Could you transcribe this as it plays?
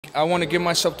I want to give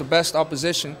myself the best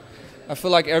opposition. I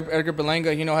feel like Edgar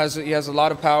Berlanga, you know, he has a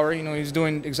lot of power. You know, he's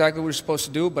doing exactly what he's supposed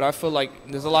to do. But I feel like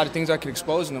there's a lot of things I could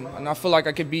expose in him, and I feel like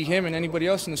I could beat him and anybody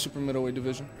else in the super middleweight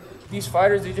division. These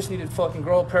fighters, they just need to fucking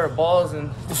grow a pair of balls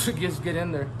and just get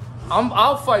in there.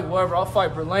 I'll fight whoever. I'll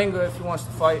fight Brelanga if he wants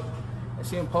to fight. I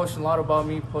see him posting a lot about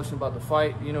me, posting about the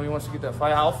fight. You know, he wants to get that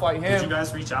fight. I'll fight him. Did you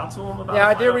guys reach out to him about? Yeah,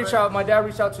 I did reach out. My dad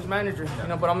reached out to his manager. You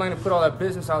know, but I'm not gonna put all that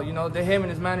business out. You know, him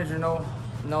and his manager know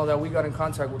that we got in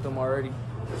contact with them already.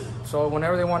 So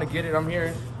whenever they want to get it, I'm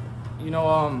here. You know,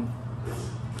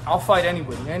 I'll fight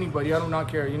anybody. I do not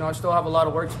care. You know, I still have a lot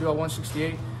of work to do at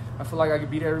 168. I feel like I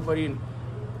could beat everybody. And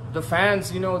the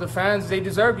fans, you know, they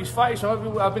deserve these fights. You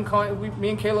know, I've been calling. Me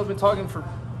and Caleb have been talking for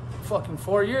fucking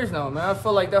 4 years now, man. I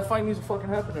feel like that fight needs to fucking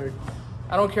happen already.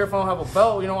 I don't care if I don't have a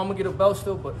belt. You know, I'm gonna get a belt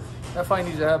still, but that fight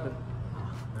needs to happen.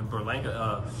 And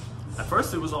Berlanga, at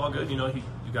first it was all good. You know, you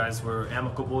guys were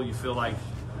amicable. You feel like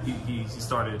he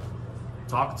started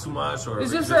talking too much, or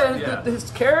it's just that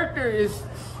his character is.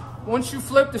 Once you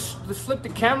flip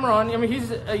the camera on, I mean,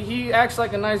 he acts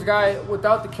like a nice guy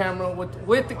without the camera.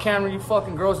 With the camera, he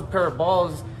fucking grows a pair of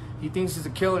balls. He thinks he's a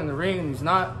killer in the ring, and he's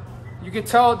not. You can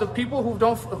tell the people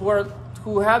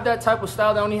who have that type of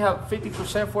style, they only have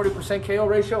 50%, 40% KO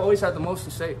ratio, always have the most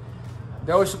to say.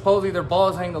 They always supposedly their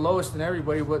balls hang the lowest in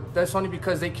everybody, but that's only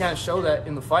because they can't show that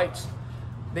in the fights.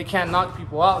 They can't knock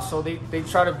people out, so they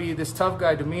try to be this tough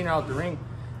guy demeanor out the ring.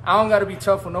 I don't got to be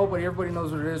tough with nobody. Everybody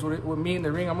knows what it is. With me in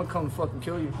the ring, I'm going to come to fucking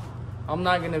kill you. I'm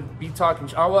not going to be talking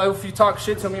shit. Well, if you talk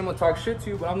shit to me, I'm going to talk shit to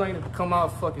you, but I'm not going to come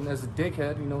out fucking as a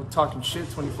dickhead, you know, talking shit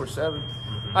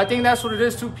 24/7. I think that's what it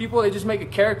is, too. People, they just make a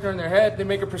character in their head. They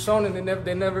make a persona, and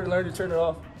they never learn to turn it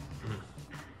off.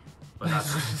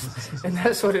 And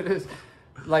that's what it is.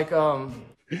 Like,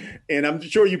 and I'm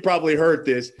sure you probably heard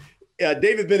this.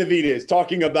 David Benavidez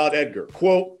talking about Edgar.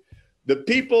 Quote, "The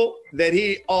people that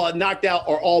he knocked out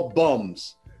are all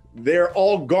bums. They're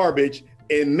all garbage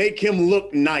and make him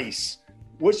look nice."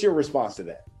 What's your response to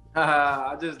that?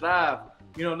 I just laugh.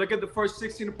 You know, look at the first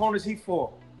 16 opponents he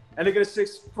fought. And look at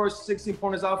the first 16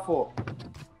 opponents I fought.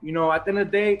 You know, at the end of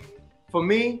the day, for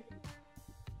me,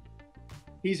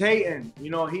 he's hating. You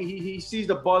know, he sees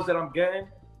the buzz that I'm getting.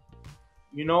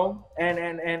 You know,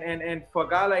 and for a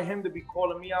guy like him to be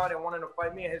calling me out and wanting to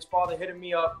fight me and his father hitting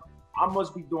me up, I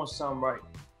must be doing something right.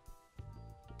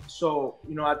 So,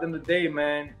 you know, at the end of the day,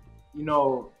 man, you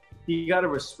know, he got to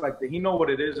respect it. He know what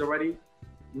it is already.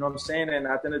 You know what I'm saying? And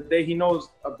at the end of the day, he knows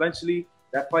eventually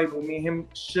that fight with me and him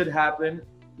should happen.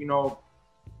 You know,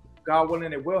 God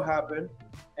willing, it will happen.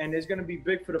 And it's going to be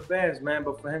big for the fans, man.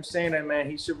 But for him saying that, man,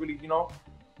 he should really, you know,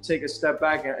 take a step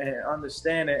back and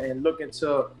understand it and look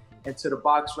into the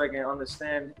box rec and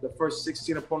understand the first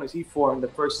 16 opponents he fought and the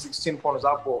first 16 opponents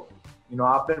I fought. You know,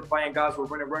 I've been fighting guys with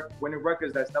winning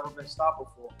records that's never been stopped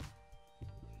before.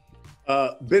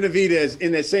 Benavidez,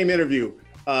 in that same interview,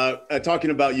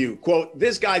 talking about you, quote,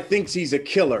 "This guy thinks he's a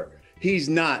killer. He's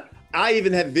not. I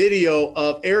even have video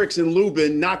of Erickson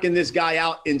Lubin knocking this guy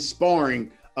out in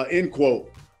sparring," end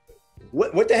quote.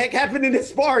 What the heck happened in this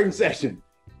sparring session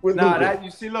with Lubin? That, you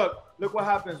see, look what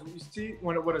happens. You see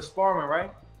when with a sparring,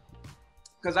 right?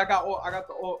 Because I got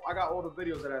all the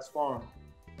videos of that sparring.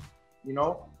 You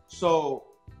know? So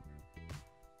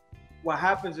what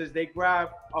happens is they grab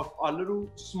a little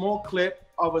small clip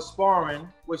of a sparring,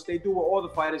 which they do with all the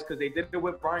fighters, because they did it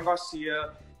with Brian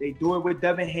Garcia, they do it with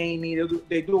Devin Haney,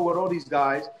 they do it with all these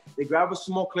guys. They grab a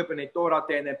small clip and they throw it out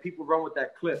there, and then people run with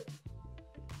that clip.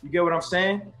 You get what I'm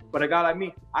saying? But a guy like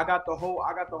me, I got the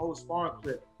whole sparring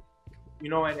clip. You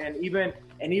know, and even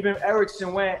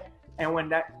Erickson went, and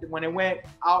when it went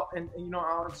out and you know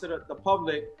out into the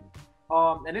public,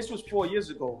 and this was 4 years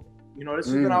ago. You know, this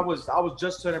is when I was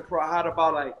just turning pro. I had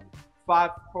about like 4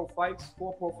 pro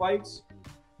fights.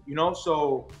 You know,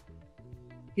 so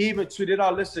he even tweeted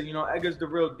out, "Listen, you know, Edgar's the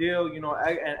real deal. You know,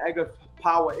 and Edgar's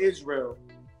power is real."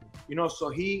 You know, so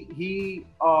he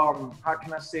how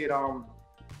can I say it?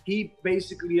 He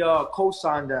basically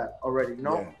co-signed that already. You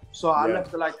know, yeah. So I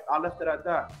left it at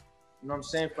that. You know what I'm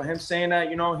saying? For him saying that,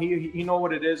 you know, he know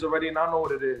what it is already, and I know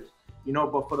what it is. You know,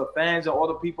 but for the fans and all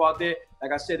the people out there,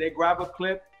 like I said, they grab a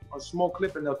clip, a small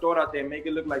clip, and they'll throw it out there and make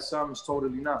it look like something's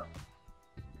totally not.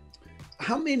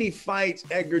 How many fights,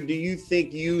 Edgar, do you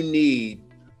think you need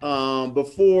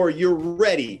before you're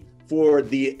ready for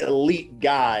the elite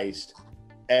guys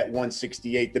at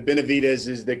 168? The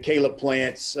Benavidez's, the Caleb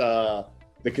Plants, the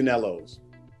Canelos.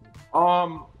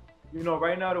 You know,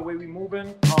 right now the way we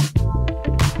moving.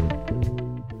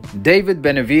 David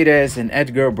Benavidez and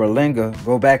Edgar Berlanga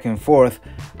go back and forth.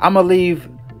 I'm gonna leave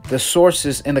the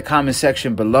sources in the comment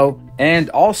section below and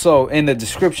also in the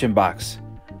description box.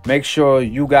 make sure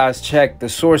you guys check the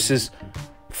sources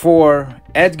for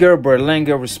Edgar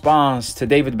Berlanga response to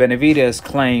David Benavidez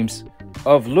claims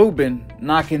of Lubin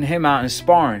knocking him out in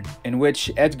sparring, in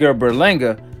which Edgar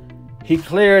Berlanga, he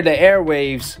cleared the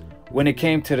airwaves when it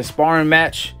came to the sparring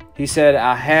match. He said,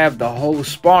 I have the whole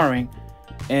sparring,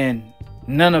 and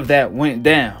none of that went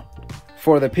down.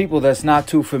 For the people that's not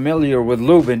too familiar with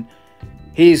Lubin,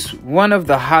 he's one of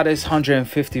the hottest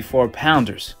 154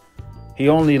 pounders. He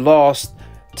only lost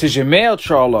to Jermell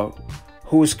Charlo,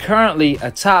 who is currently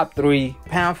a top 3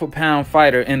 pound-for-pound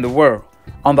fighter in the world.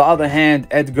 On the other hand,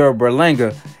 Edgar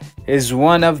Berlanga is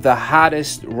one of the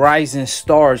hottest rising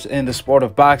stars in the sport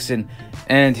of boxing,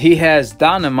 and he has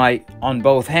dynamite on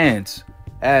both hands.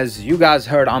 As you guys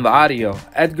heard on the audio,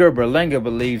 Edgar Berlanga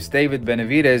believes David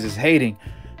Benavidez is hating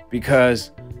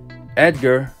because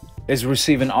Edgar is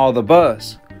receiving all the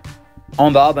buzz.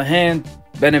 On the other hand,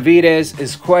 Benavidez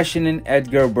is questioning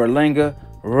Edgar Berlanga's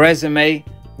resume,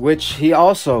 which he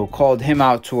also called him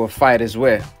out to a fight as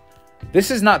well. This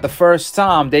is not the first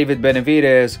time David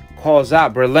Benavidez calls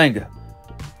out Brelanga.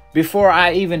 Before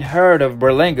I even heard of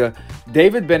Brelanga,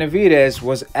 David Benavidez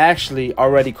was actually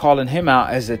already calling him out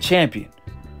as a champion,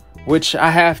 which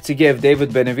I have to give David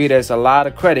Benavidez a lot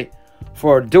of credit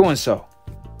for doing so.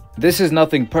 This is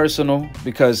nothing personal,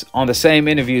 because on the same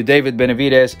interview, David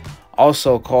Benavidez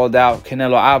also called out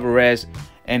Canelo Alvarez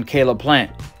and Caleb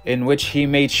Plant, in which he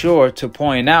made sure to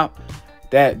point out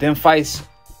that them fights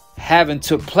haven't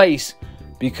took place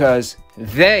because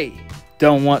they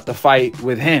don't want the fight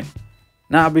with him.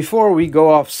 Now, before we go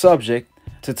off subject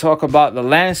to talk about the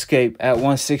landscape at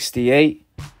 168,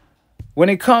 when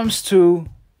it comes to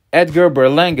Edgar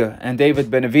Berlanga and David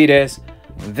Benavidez,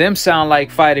 them sound like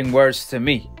fighting words to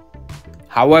me.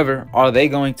 However, are they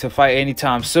going to fight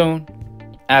anytime soon?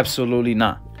 Absolutely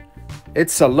not.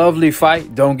 It's a lovely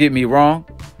fight, don't get me wrong.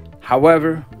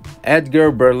 However,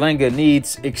 Edgar Berlanga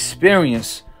needs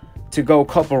experience to go a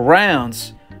couple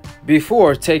rounds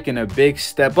before taking a big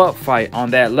step up fight on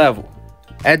that level.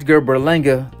 Edgar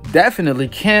Berlanga definitely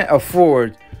can't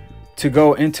afford to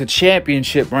go into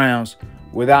championship rounds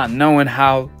without knowing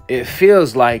how it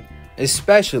feels like,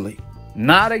 especially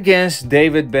not against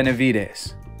David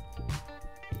Benavidez.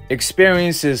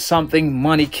 Experience is something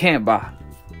money can't buy.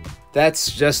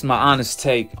 That's just my honest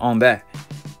take on that.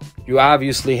 You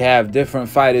obviously have different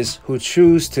fighters who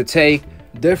choose to take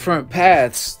different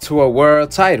paths to a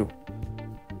world title.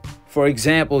 For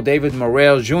example, David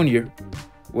Morrell Jr.,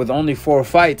 with only 4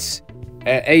 fights,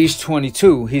 at age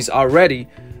 22, he's already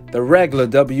the regular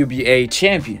WBA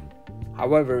champion.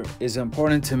 However, it's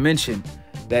important to mention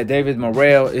that David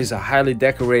Morrell is a highly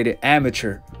decorated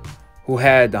amateur who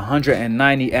had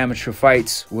 190 amateur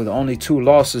fights with only 2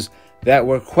 losses that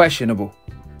were questionable.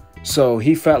 So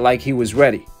he felt like he was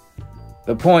ready.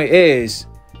 The point is,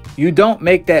 you don't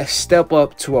make that step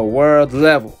up to a world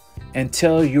level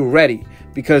until you're ready,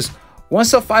 because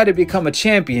once a fighter becomes a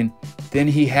champion, then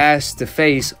he has to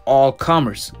face all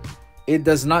comers. It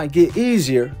does not get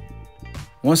easier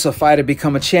once a fighter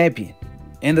becomes a champion.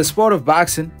 In the sport of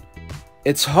boxing,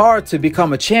 it's hard to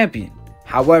become a champion.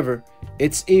 However,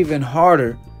 it's even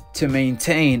harder to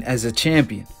maintain as a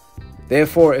champion.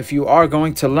 Therefore, if you are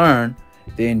going to learn,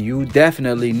 then you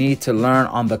definitely need to learn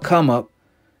on the come up,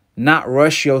 not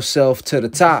rush yourself to the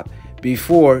top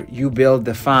before you build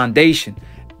the foundation.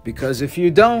 Because if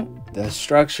you don't, the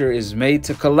structure is made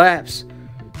to collapse.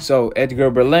 So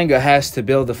Edgar Berlanga has to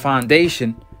build a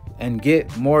foundation and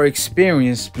get more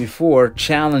experience before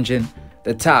challenging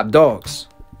the top dogs.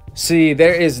 See,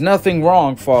 there is nothing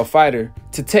wrong for a fighter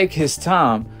to take his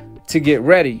time to get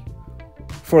ready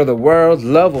for the world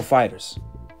level fighters.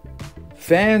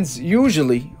 Fans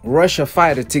usually rush a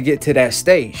fighter to get to that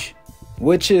stage,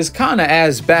 which is kind of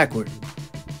ass backward.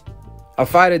 A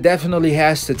fighter definitely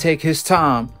has to take his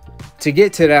time to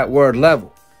get to that world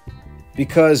level,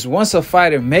 because once a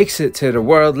fighter makes it to the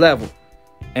world level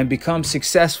and becomes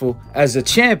successful as a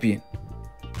champion,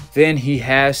 then he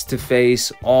has to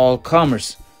face all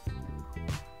comers.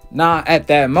 Now, at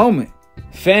that moment,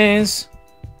 fans,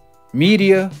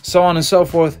 media, so on and so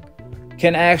forth,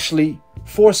 can actually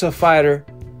force a fighter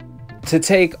to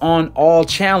take on all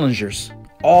challengers,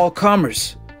 all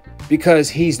comers, because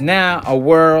he's now a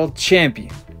world champion.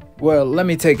 Well, let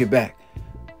me take it back.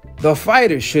 The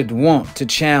fighter should want to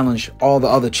challenge all the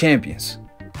other champions.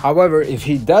 However, if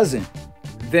he doesn't,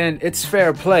 then it's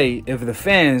fair play if the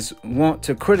fans want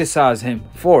to criticize him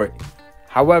for it.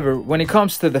 However, when it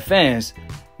comes to the fans,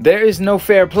 there is no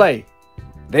fair play.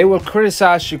 They will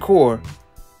criticize Shakur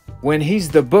when he's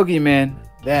the boogeyman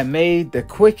that made the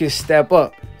quickest step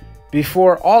up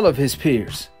before all of his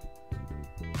peers.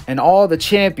 and all the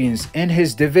champions in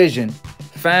his division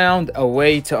found a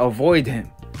way to avoid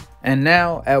him. And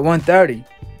now at 130,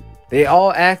 they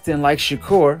all acting like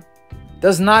Shakur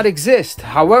does not exist.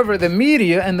 However, the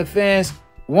media and the fans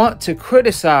want to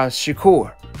criticize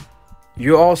Shakur.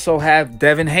 You also have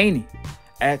Devin Haney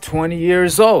at 20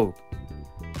 years old.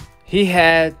 He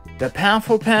had the pound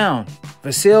for pound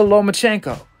Vasyl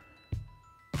Lomachenko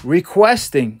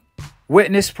requesting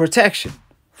witness protection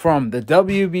from the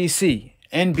WBC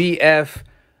NBF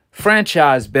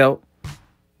franchise belt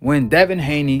when Devin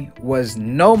Haney was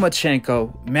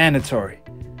Lomachenko mandatory.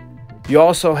 You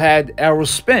also had Errol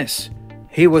Spence.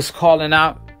 He was calling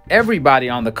out everybody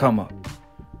on the come up,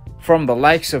 from the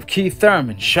likes of Keith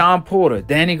Thurman, Sean Porter,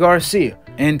 Danny Garcia,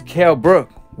 and Kell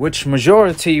Brook, which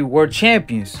majority were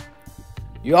champions.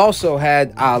 You also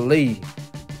had Ali,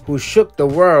 who shook the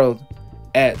world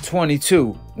at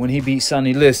 22 when he beat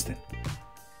Sonny Liston.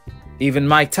 Even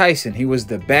Mike Tyson, he was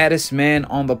the baddest man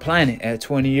on the planet at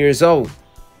 20 years old.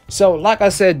 So, like I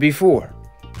said before,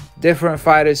 different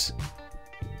fighters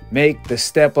make the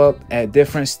step up at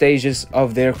different stages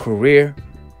of their career.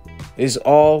 Is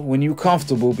all when you're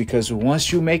comfortable, because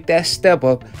once you make that step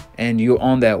up and you're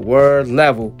on that world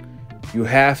level, you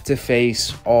have to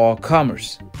face all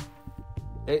comers.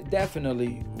 It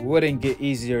definitely wouldn't get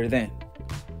easier then.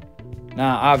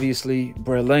 Now, obviously,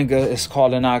 Berlanga is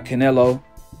calling out Canelo.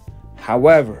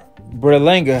 However,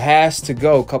 Berlanga has to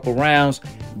go a couple rounds,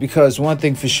 because one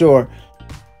thing for sure,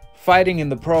 fighting in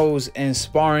the pros and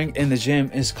sparring in the gym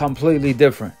is completely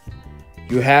different.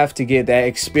 You have to get that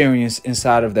experience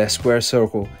inside of that square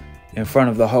circle in front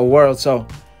of the whole world. So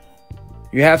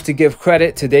you have to give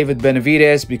credit to David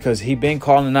Benavidez, because he been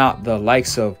calling out the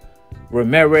likes of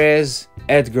Ramirez,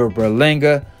 Edgar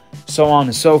Berlanga, so on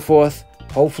and so forth.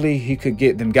 Hopefully he could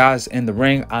get them guys in the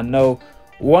ring. I know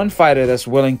one fighter that's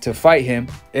willing to fight him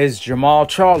is Jermall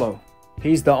Charlo.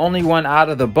 He's the only one out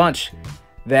of the bunch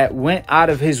that went out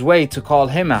of his way to call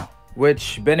him out,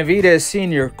 which Benavidez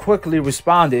Sr. quickly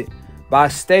responded by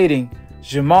stating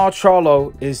Jermall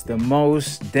Charlo is the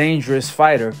most dangerous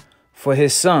fighter for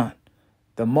his son.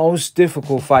 The most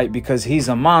difficult fight, because he's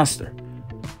a monster.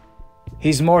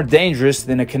 He's more dangerous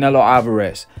than a Canelo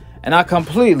Alvarez. And I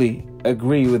completely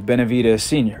agree with Benavidez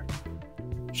Sr.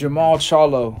 Jermall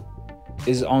Charlo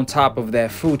is on top of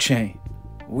that food chain.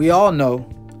 We all know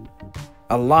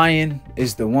a lion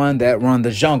is the one that runs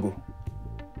the jungle.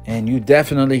 And you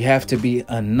definitely have to be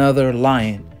another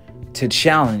lion to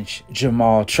challenge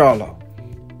Jermall Charlo.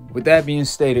 With that being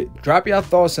stated, drop your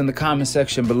thoughts in the comment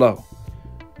section below.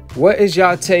 What is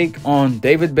y'all take on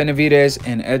David Benavidez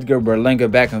and Edgar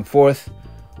Berlanga back and forth?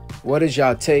 What is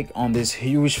y'all take on this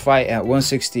huge fight at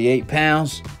 168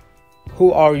 pounds?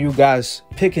 Who are you guys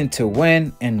picking to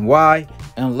win and why?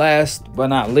 And last but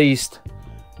not least,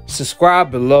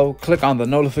 subscribe below, click on the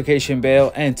notification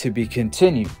bell, and to be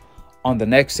continued on the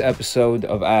next episode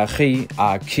of Akhi,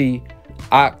 Akhi,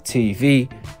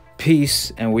 TV.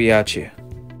 Peace, and we out here.